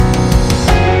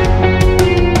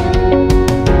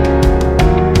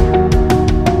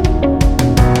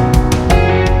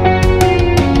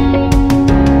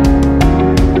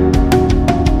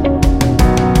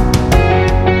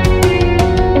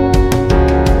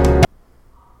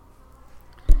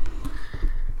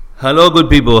Hello, good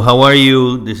people. How are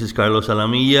you? This is Carlos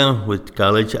Alamilla with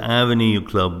College Avenue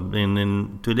Club.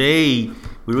 And today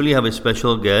we really have a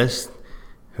special guest.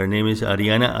 Her name is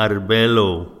Ariana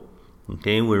Arbelo.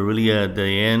 Okay, we're really at the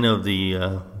end of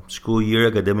the school year,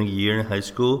 academic year in high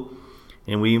school.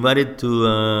 And we invited to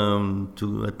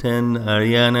attend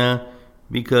Ariana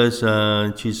because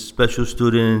she's a special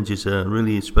student. She's a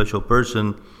really special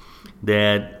person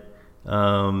that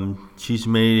she's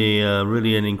made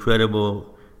really an incredible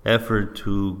effort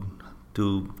to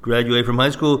graduate from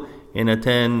high school and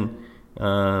attend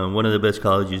one of the best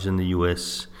colleges in the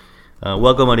U.S.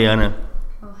 Welcome, Ariana.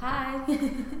 Oh, hi.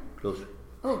 Closer.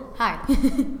 Oh, hi.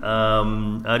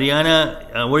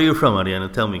 Ariana, where are you from,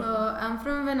 Ariana? Tell me. Well, I'm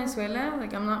from Venezuela.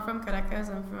 I'm not from Caracas.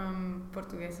 I'm from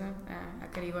Portuguesa,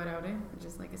 Acaribo Araure, which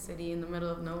is like a city in the middle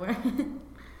of nowhere.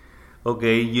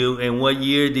 Okay, and what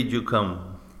year did you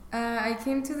come? I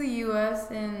came to the U.S.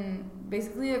 in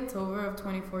basically October of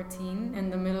 2014, in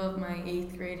the middle of my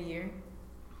 8th grade year.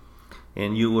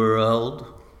 And you were how old?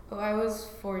 Oh, I was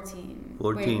 14.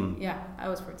 14. Wait, yeah, I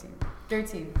was 14.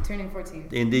 13, turning 14.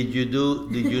 And did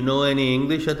you know any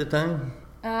English at the time?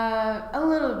 A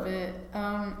little bit.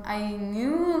 I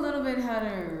knew a little bit how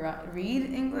to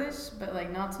read English, but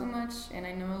not too much. And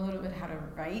I know a little bit how to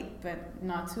write, but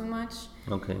not too much.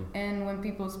 Okay. And when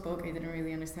people spoke, I didn't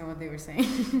really understand what they were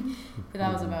saying. But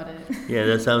that was about it. Yeah,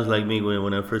 that sounds like me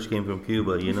when I first came from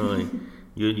Cuba.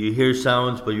 You hear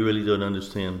sounds, but you really don't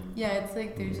understand. Yeah, it's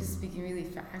like they're just speaking really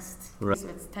fast. Right. So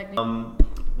it's technically.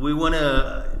 We want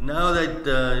to, now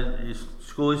that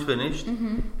school is finished,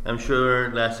 I'm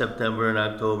sure last September and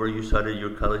October you started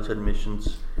your college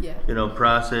admissions, Yeah.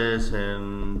 Process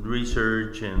and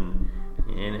research and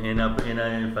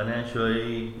financial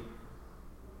aid.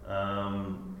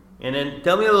 And then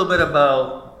tell me a little bit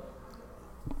about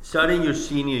starting your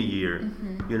senior year.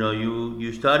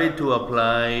 You started to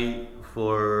apply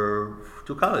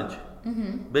to college,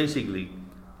 basically.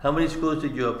 How many schools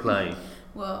did you apply?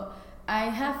 Well, I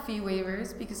have fee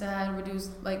waivers because I had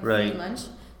reduced Right. free lunch.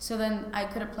 So then I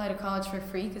could apply to college for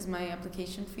free because my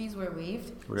application fees were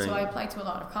waived. Right. So I applied to a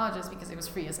lot of colleges because it was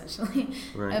free essentially.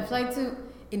 Right. I applied to,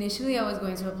 initially I was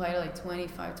going to apply to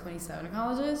 25, 27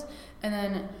 colleges. And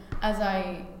then as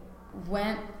I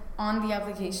went on the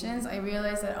applications, I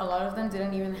realized that a lot of them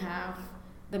didn't even have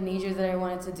the major that I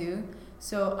wanted to do.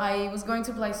 So I was going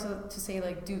to apply to say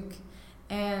Duke.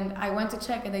 And I went to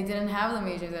check and they didn't have the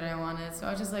major that I wanted. So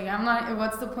I was just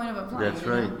what's the point of applying? That's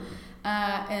right.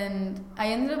 And I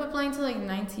ended up applying to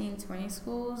 19, 20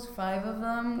 schools. 5 of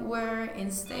them were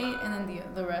in-state and then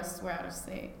the rest were out of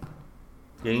state.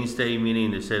 In-state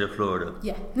meaning the state of Florida.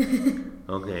 Yeah.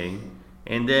 Okay.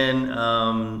 And then,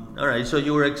 all right, so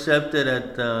you were accepted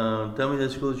at, tell me the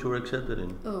schools you were accepted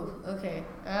in. Oh, okay.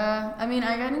 I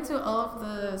got into all of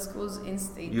the schools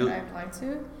in-state that I applied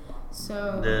to.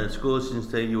 So the schools in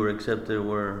state you were accepted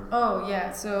were? Oh,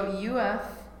 yeah. So UF,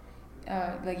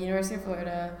 University of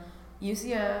Florida,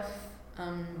 UCF,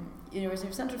 University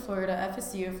of Central Florida,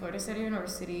 FSU, Florida State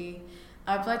University.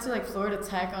 I applied to Florida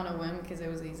Tech on a whim because it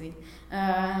was easy.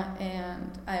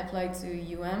 And I applied to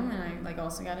UM and I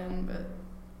also got in, but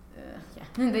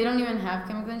yeah. They don't even have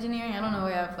chemical engineering. I don't know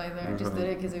why I applied there. I just did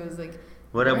it because it was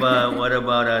What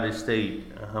about out of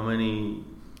state? How many?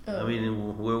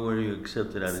 Where were you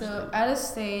accepted out of state? So out of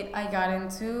state, I got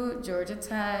into Georgia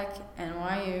Tech,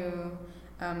 NYU,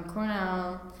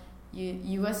 Cornell,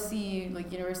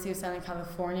 USC, University of Southern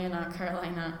California, not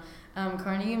Carolina,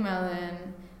 Carnegie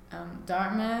Mellon,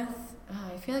 Dartmouth.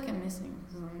 I feel like I'm missing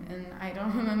some, and I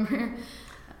don't remember.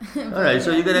 All right,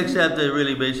 so you got accepted.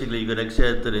 Really, basically, you got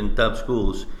accepted in top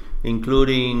schools,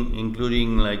 including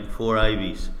 4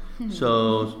 Ivies.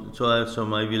 So I have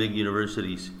some Ivy League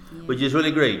universities, which is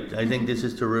really great. I think this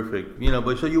is terrific.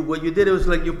 But so what you did, it was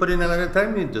you put in a lot of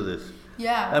time into this.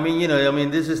 Yeah.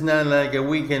 This is not like a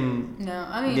weekend. No,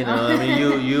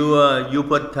 you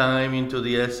put time into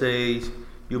the essays.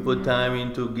 You put time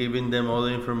into giving them all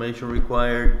the information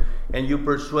required, and you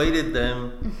persuaded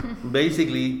them,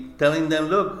 basically telling them,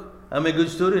 "Look, I'm a good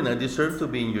student. I deserve to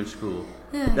be in your school."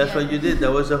 That's what you did.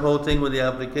 That was the whole thing with the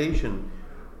application.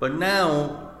 But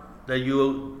now that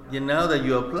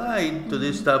you applied to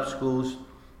these top schools,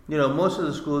 most of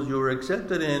the schools you were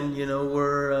accepted in,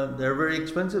 they're very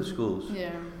expensive schools.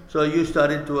 Yeah. So you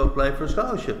started to apply for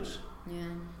scholarships. Yeah.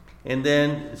 And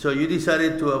then, so you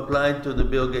decided to apply to the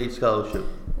Bill Gates Scholarship.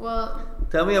 Well,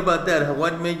 tell me about that.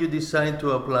 What made you decide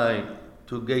to apply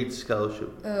to Gates Scholarship?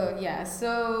 Oh, yeah.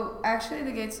 So actually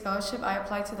the Gates Scholarship, I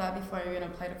applied to that before I even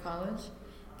applied to college.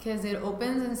 because it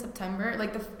opens in September.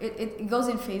 Like it goes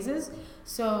in phases.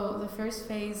 So the first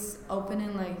phase opened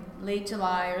in like late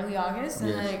July, early August, and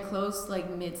Yes. then it closed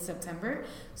like mid-September.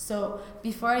 So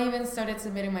before I even started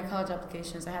submitting my college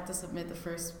applications, I had to submit the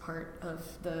first part of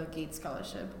the Gates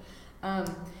Scholarship.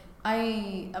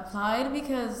 I applied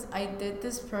because I did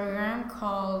this program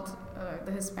called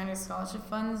the Hispanic Scholarship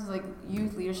Fund's like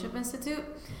Youth Leadership Institute.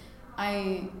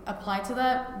 I applied to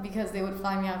that because they would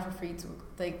fly me out for free to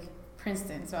like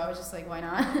Princeton, so I was just like, why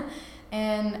not?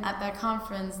 And at that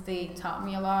conference, they taught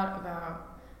me a lot about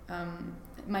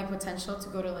my potential to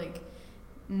go to like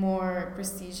more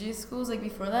prestigious schools. Like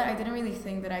before that, I didn't really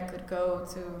think that I could go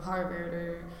to Harvard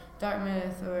or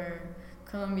Dartmouth or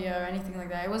Columbia or anything like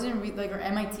that. It wasn't like or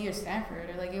MIT or Stanford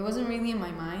or like it wasn't really in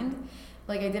my mind.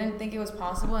 Like I didn't think it was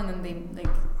possible, and then they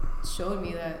like showed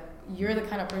me that you're the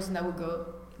kind of person that would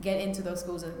go get into those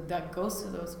schools, that goes to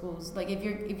those schools. Like if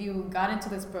you got into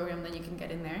this program, then you can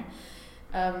get in there.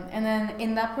 And then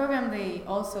in that program, they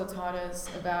also taught us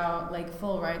about like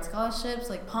full ride scholarships,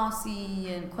 like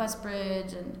Posse and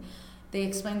Questbridge, and they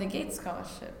explained the Gates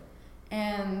Scholarship.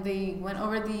 And they went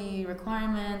over the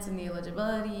requirements and the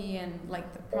eligibility and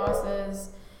like the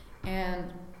process.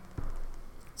 And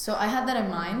so I had that in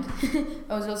mind.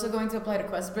 I was also going to apply to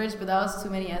Questbridge, but that was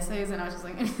too many essays, and I was just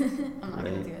like, I'm not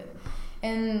gonna do it.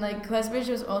 And like Questbridge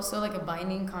was also like a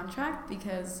binding contract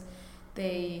because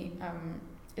they,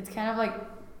 it's kind of like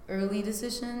early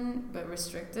decision but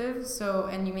restrictive. So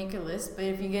and you make a list, but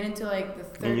if you get into like the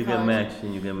third and you college,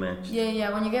 get matched.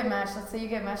 Yeah. When you get matched, let's say you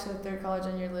get matched to the third college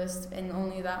on your list, and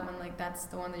only that one, like that's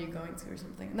the one that you're going to or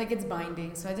something. Like it's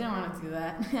binding, so I didn't want to do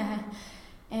that.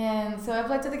 And so I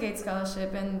applied to the Gates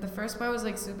Scholarship, and the first part was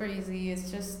like super easy.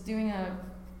 It's just doing a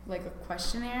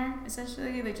questionnaire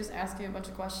essentially. They just ask you a bunch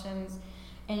of questions,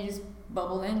 and you just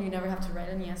bubble in. You never have to write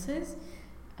any essays.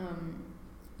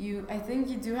 I think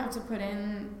you do have to put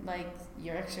in like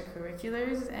your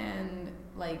extracurriculars and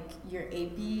like your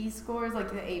AP scores,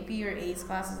 like the AP or ACE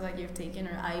classes that you've taken,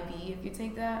 or IB if you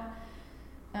take that.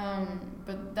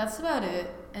 But that's about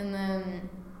it. And then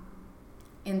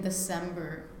in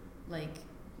December,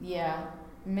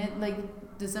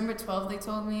 December 12th, they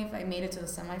told me if I made it to the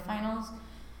semifinals.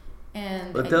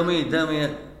 And but tell me,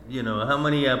 how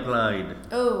many applied?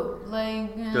 Oh,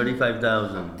 like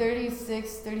 35,000.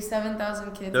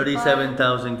 37,000 kids.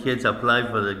 37,000 kids applied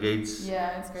for the Gates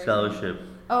it's crazy. Scholarship.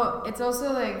 Oh, it's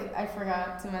also like I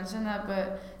forgot to mention that,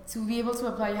 but to be able to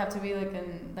apply, you have to be like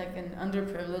an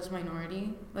underprivileged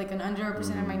minority, like an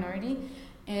underrepresented minority,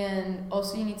 and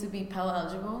also you need to be Pell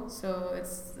eligible. So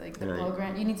it's like the Pell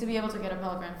Grant. You need to be able to get a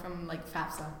Pell Grant from like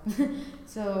FAFSA.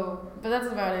 So, but that's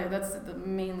about it. That's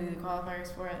mainly the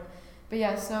qualifiers for it. But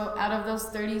yeah, so out of those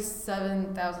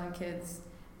 37,000 kids,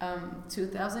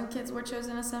 2,000 kids were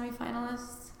chosen as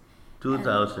semifinalists.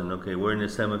 2,000, okay, we're in the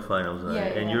semifinals now,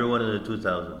 and you're one of the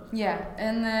 2,000. Yeah,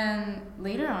 and then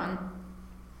later on,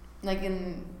 like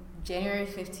in January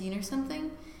 15 or something,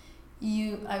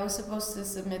 I was supposed to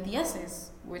submit the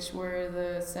essays, which were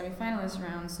the semifinalist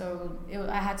round. So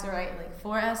I had to write like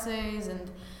 4 essays, and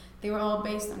they were all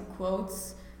based on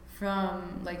quotes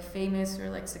from like famous or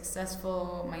like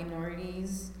successful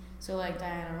minorities. So like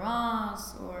Diana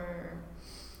Ross or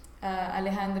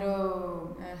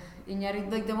Alejandro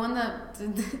Iñárritu, like the one that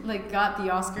like got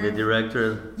the Oscar. The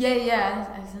director. Yeah,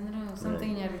 Alejandro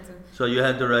something Iñárritu. So you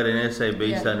had to write an essay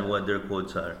based on what their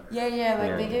quotes are.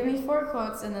 Yeah. They gave me 4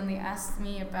 quotes, and then they asked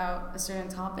me about a certain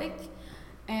topic,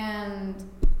 and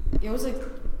it was like,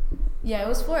 it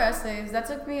was 4 essays. That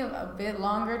took me a bit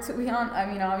longer to be on. I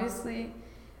mean, obviously,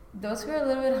 those were a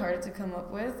little bit harder to come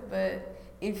up with, but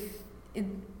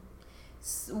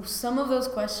some of those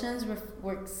questions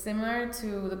were similar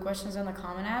to the questions on the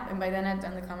Common App, and by then I'd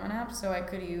done the Common App, so I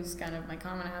could use kind of my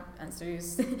Common App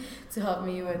answers to help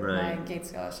me with my Gates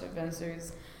Scholarship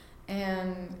answers.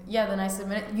 And then I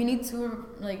submitted. You need 2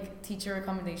 like teacher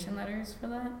recommendation letters for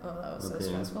that. Oh, that was so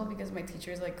stressful because my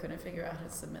teachers like couldn't figure out how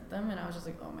to submit them, and I was just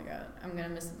like, oh my god, I'm gonna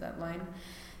miss the deadline.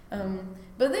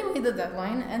 But they made the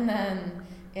deadline, and then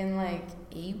in like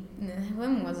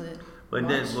when was it? But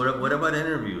then, what about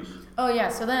interviews? Oh yeah,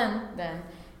 so then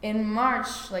in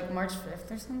March, like March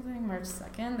 5th or something, March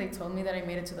 2nd, they told me that I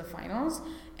made it to the finals,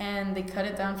 and they cut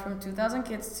it down from 2,000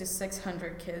 kids to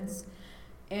 600 kids.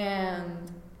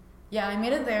 And I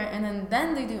made it there, and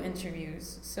then they do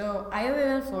interviews. So I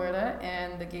live in Florida,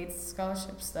 and the Gates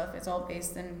Scholarship stuff, it's all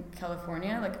based in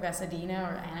California, like Pasadena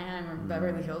or Anaheim or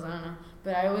Beverly Hills, I don't know.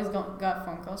 But I always got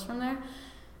phone calls from there.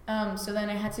 So then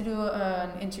I had to do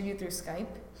an interview through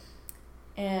Skype.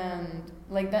 And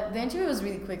like the interview was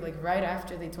really quick. Like right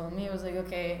after they told me, it was like,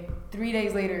 okay, 3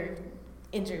 days later,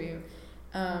 interview.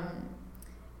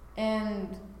 and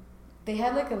they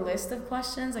had like a list of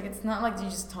questions. Like it's not like you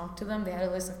just talk to them. They had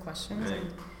a list of questions.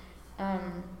 Right.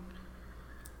 And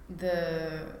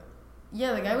the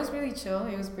guy was really chill.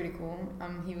 He was pretty cool.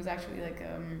 He was actually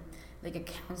like a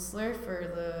counselor for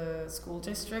the school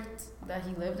district that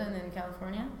he lived in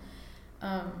California.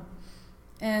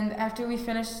 And after we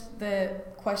finished the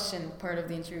question part of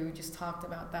the interview, we just talked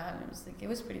about that, and it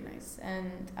was pretty nice.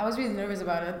 And I was really nervous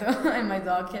about it though, and my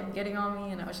dog kept getting on me,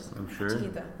 and I was just like, I'm sure.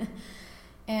 Chiquita.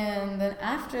 And then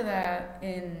after that,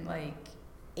 in like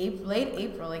late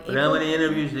April, like But how many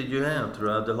interviews did you have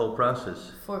throughout the whole process?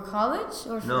 for college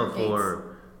or for No, Gates?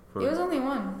 for It was only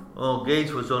one. oh,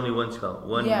 Gates was only one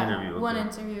interview. One Okay.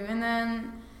 interview, and then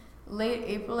late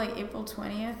April, like April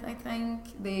 20th, I think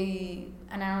they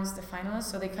announced the finalists.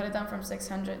 So they cut it down from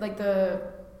 600, like the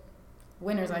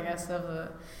winners, I guess, of the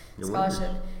The scholarship,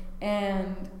 winners.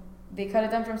 and they cut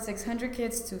it down from 600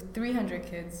 kids to 300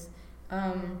 kids.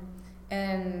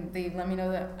 And they let me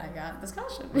know that I got the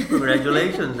scholarship.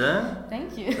 Congratulations, huh?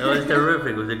 Thank you. That was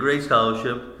terrific. It was a great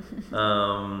scholarship.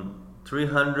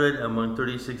 300 among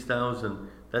 36,000.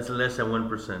 That's less than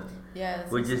 1%. Yeah.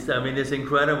 That's Which is, insane. I mean, it's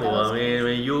incredible. That was I mean,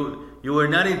 crazy. you were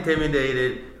not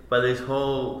intimidated by this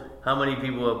whole how many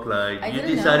people applied. I You didn't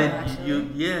know, decided actually.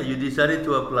 you decided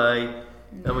to apply.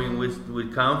 I mean, Mm. with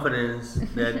confidence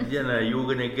that you were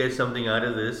gonna get something out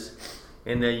of this,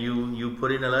 and that you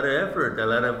put in a lot of effort, a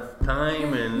lot of time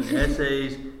and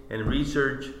essays and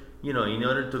research. In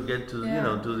order to get to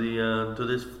Yeah.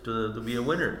 to be a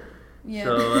winner. Yeah.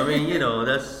 So I mean,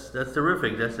 that's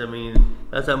terrific. That's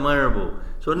admirable.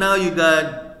 So now you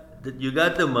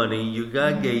got the money, you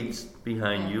got Gates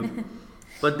behind Yeah. you,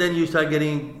 but then you start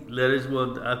getting letters. Well,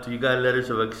 after you got letters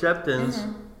of acceptance,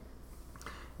 Mhm.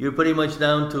 you're pretty much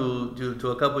down to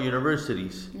a couple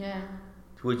universities, Yeah.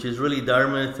 which is really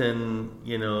Dartmouth and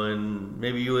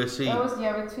maybe USC. That was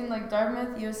between like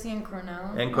Dartmouth, USC, and Cornell.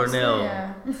 And Cornell.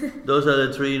 Yeah. Those are the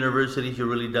three universities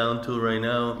you're really down to right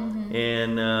now. Mhm.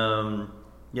 And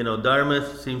Dartmouth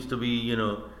seems to be,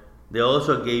 they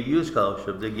also gave you a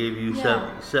scholarship. They gave you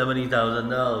Yeah.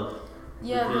 $70,000.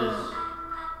 Yeah. Which is,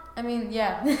 I mean,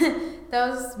 yeah. That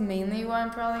was mainly why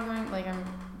I'm probably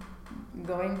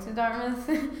going to Dartmouth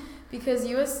because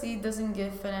USC doesn't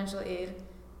give financial aid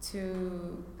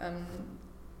to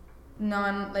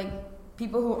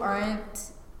people who aren't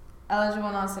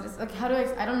eligible non-citizens. Like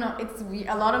I don't know. It's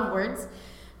a lot of words,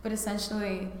 but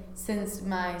essentially, since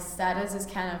my status is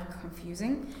kind of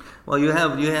confusing. well, you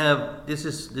have this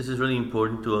is really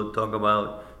important to talk about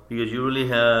because you really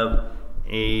have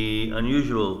a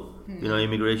unusual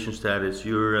immigration status.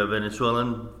 You're a Venezuelan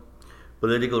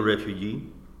political refugee.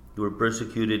 You were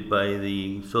persecuted by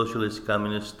the socialist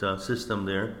communist system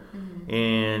there,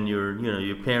 and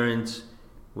your parents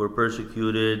were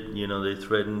persecuted. They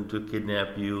threatened to kidnap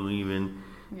you even,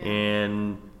 Yeah.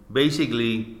 and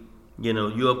basically,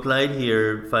 you applied here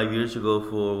 5 years ago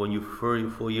for when you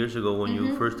 4 years ago when you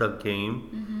first came,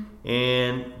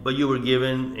 but you were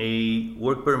given a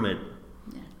work permit.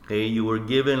 Yeah. Okay, you were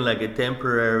given like a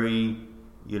temporary,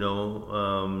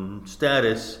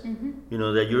 status.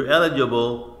 That you're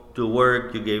eligible to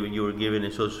work. You were given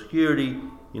a Social Security.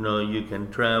 You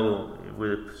can travel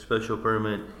with a special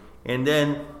permit, and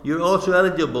then you're also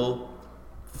eligible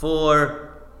for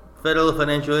federal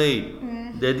financial aid.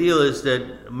 The deal is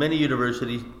that many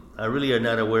universities are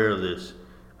not aware of this,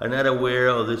 are not aware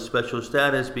of this special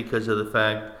status because of the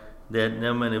fact that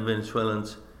not many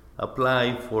Venezuelans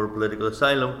apply for political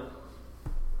asylum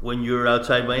when you're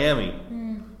outside Miami.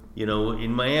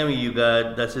 In Miami,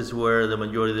 that's just where the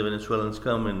majority of the Venezuelans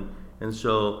come, and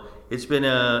so it's been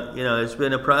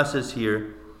a process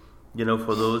here,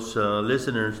 for those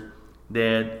listeners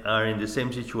that are in the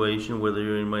same situation, whether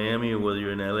you're in Miami or whether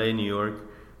you're in LA, New York.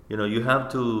 You have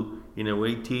to, in a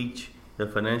way, teach the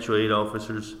financial aid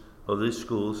officers of these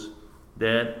schools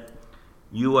that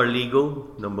you are legal.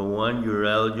 Number one, you're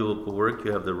eligible for work.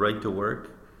 You have the right to work.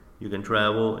 You can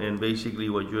travel, and basically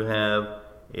what you have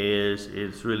is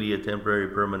it's really a temporary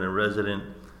permanent resident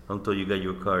until you get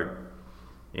your card.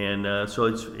 And so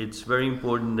it's very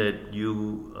important that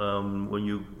you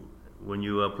when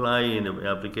you apply in the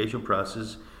application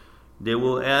process, they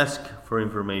will ask for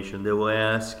information. They will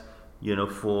ask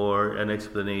for an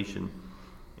explanation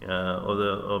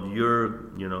of your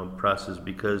process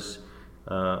because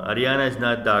Ariana is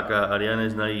not DACA. Ariana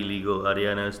is not illegal.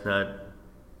 Ariana is not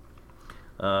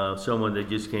someone that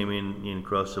just came in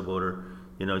across the border.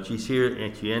 She's here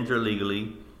and she entered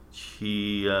legally.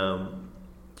 She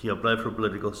applied for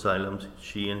political asylum.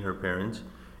 She and her parents,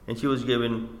 and she was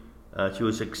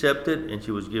accepted, and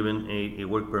she was given a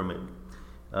work permit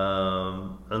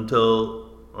until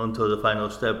until the final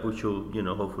step, which will,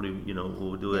 hopefully,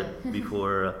 we'll do it Yeah.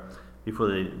 before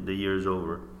the year is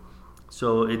over.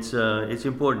 So it's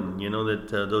important,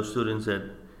 that those students that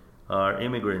are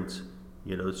immigrants,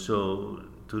 so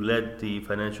to let the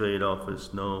financial aid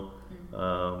office know,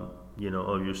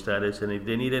 of your status, and if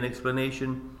they need an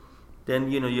explanation, then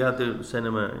you have to send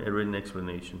them a written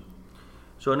explanation.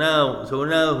 So now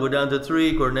we're down to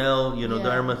three: Cornell, Yeah.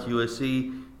 Dartmouth,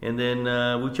 USC, and then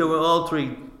whichever all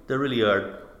three. There really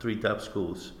are three top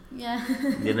schools. Yeah.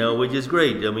 Which is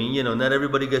great. I mean, not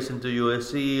everybody gets into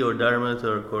USC or Dartmouth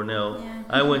or Cornell. Yeah.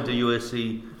 I went to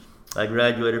USC. I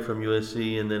graduated from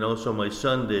USC, and then also my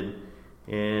son did,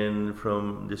 and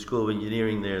from the School of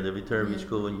Engineering there, the Viterbi Yeah.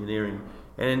 School of Engineering.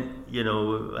 And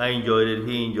I enjoyed it.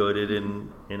 He enjoyed it,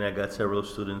 and I got several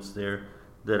students there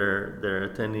that are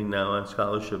attending now on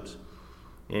scholarships.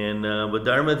 And but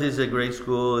Dartmouth is a great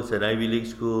school. It's an Ivy League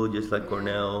school, just like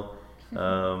Cornell.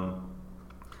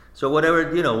 So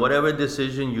whatever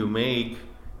decision you make,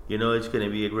 it's going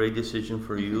to be a great decision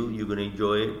for you. You're going to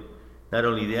enjoy it. Not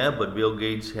only that, but Bill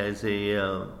Gates has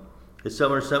a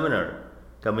summer seminar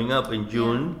coming up in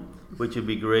June, which would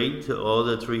be great. All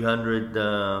the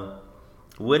 300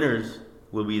 winners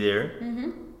will be there,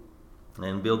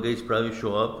 and Bill Gates probably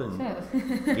show up, and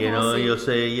We'll see. you'll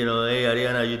say, hey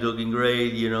Ariana, you're looking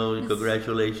great.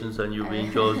 Congratulations on you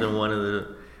being chosen one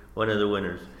of the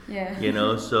winners.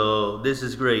 Yeah. So this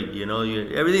is great.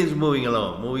 Everything's moving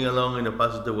along in a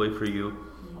positive way for you,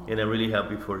 and I'm really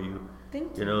happy for you.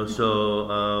 Thank you.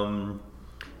 So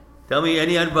tell me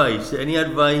any advice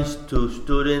to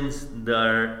students that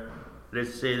are,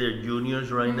 let's say they're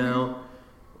juniors right now,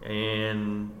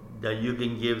 and that you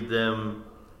can give them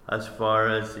as far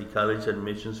as the college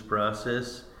admissions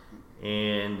process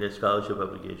and the scholarship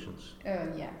applications.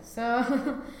 Yeah.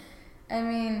 So, I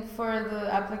mean, for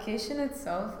the application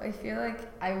itself, I feel like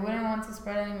I wouldn't want to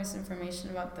spread any misinformation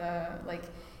about the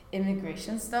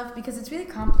immigration stuff because it's really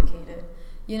complicated,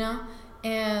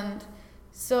 And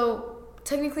so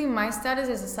technically, my status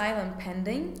is asylum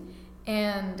pending,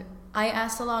 and I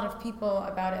asked a lot of people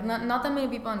about it. Not that many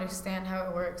people understand how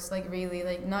it works.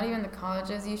 Really, not even the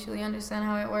colleges usually understand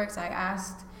how it works. I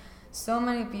asked so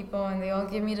many people, and they all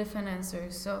give me different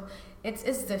answers. So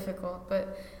it's difficult.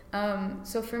 But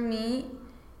so for me,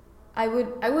 I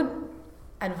would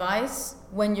advise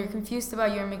when you're confused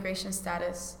about your immigration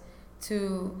status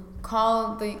to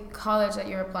call the college that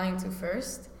you're applying to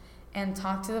first and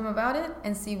talk to them about it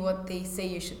and see what they say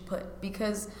you should put.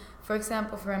 Because, for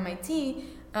example, for MIT,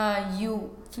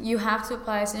 you have to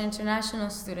apply as an international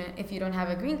student if you don't have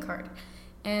a green card.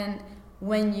 And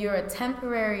when you're a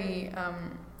temporary,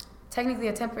 technically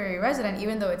a temporary resident,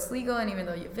 even though it's legal and even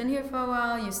though you've been here for a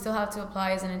while, you still have to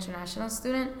apply as an international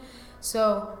student.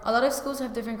 So a lot of schools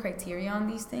have different criteria on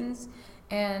these things.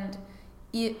 And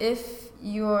if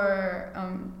you're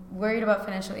worried about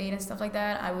financial aid and stuff like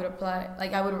that, I would apply.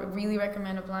 I would really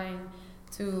recommend applying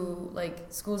to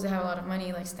schools that have a lot of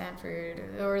money, like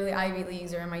Stanford or the Ivy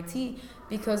Leagues or MIT,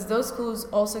 because those schools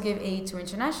also give aid to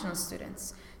international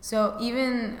students. So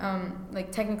even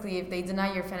technically, if they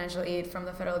deny your financial aid from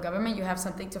the federal government, you have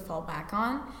something to fall back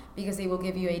on because they will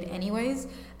give you aid anyways,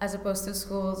 as opposed to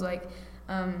schools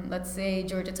let's say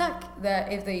Georgia Tech,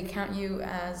 that if they count you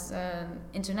as an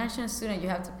international student, you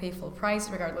have to pay full price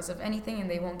regardless of anything, and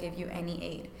they won't give you any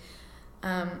aid.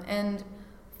 And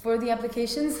for the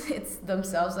applications, it's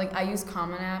themselves. I use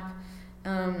Common App.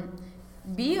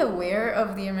 Be aware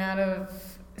of the amount of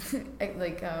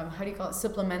how do you call it,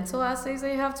 supplemental essays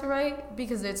that you have to write,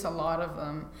 because it's a lot of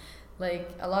them.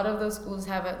 A lot of those schools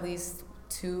have at least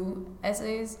 2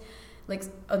 essays.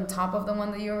 On top of the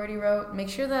one that you already wrote. Make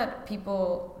sure that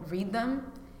people read them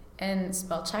and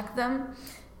spell check them,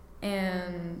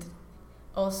 and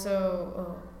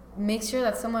also make sure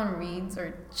that someone reads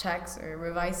or checks or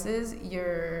revises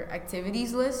your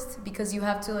activities list, because you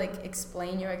have to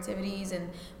explain your activities and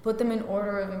put them in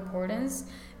order of importance,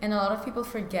 and a lot of people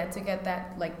forget to get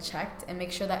that checked and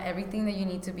make sure that everything that you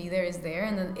need to be there is there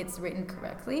and then it's written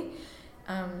correctly.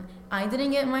 I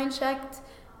didn't get mine checked,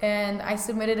 and I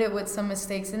submitted it with some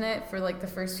mistakes in it for the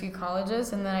first few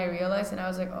colleges, and then I realized, and I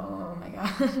was like, oh my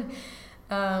god.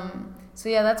 So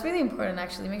yeah, that's really important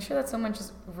actually. Make sure that someone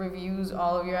just reviews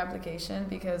all of your application,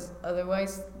 because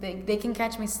otherwise they can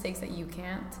catch mistakes that you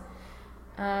can't.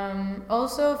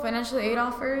 Also, financial aid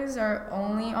offers are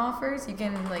only offers. You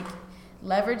can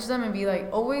leverage them and be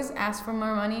always ask for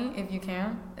more money if you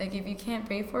can. If you can't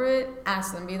pay for it,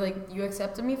 ask them. Be you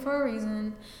accepted me for a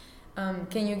reason.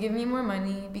 Can you give me more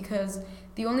money? Because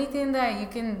the only thing that you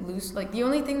can lose, the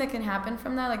only thing that can happen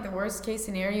from that, the worst case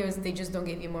scenario is they just don't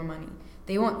give you more money.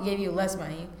 They won't give you less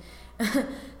money.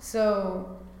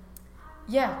 So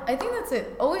yeah, I think that's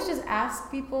it. Always just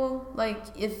ask people. Like,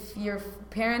 if your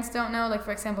parents don't know, like,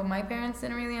 for example, my parents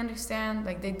didn't really understand.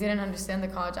 Like, they didn't understand the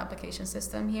college application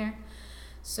system here.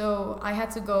 So I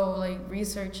had to go, like,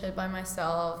 research it by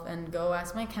myself and go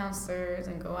ask my counselors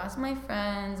and go ask my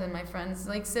friends and my friends,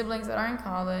 like, siblings that are in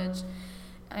college.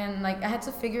 And, like, I had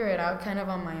to figure it out kind of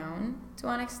on my own to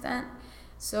an extent.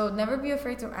 So never be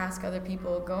afraid to ask other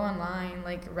people. Go online,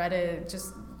 like Reddit.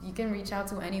 Just, you can reach out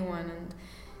to anyone, and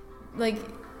like,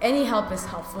 any help is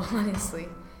helpful, honestly.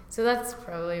 So that's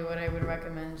probably what I would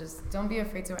recommend. Just don't be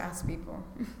afraid to ask people.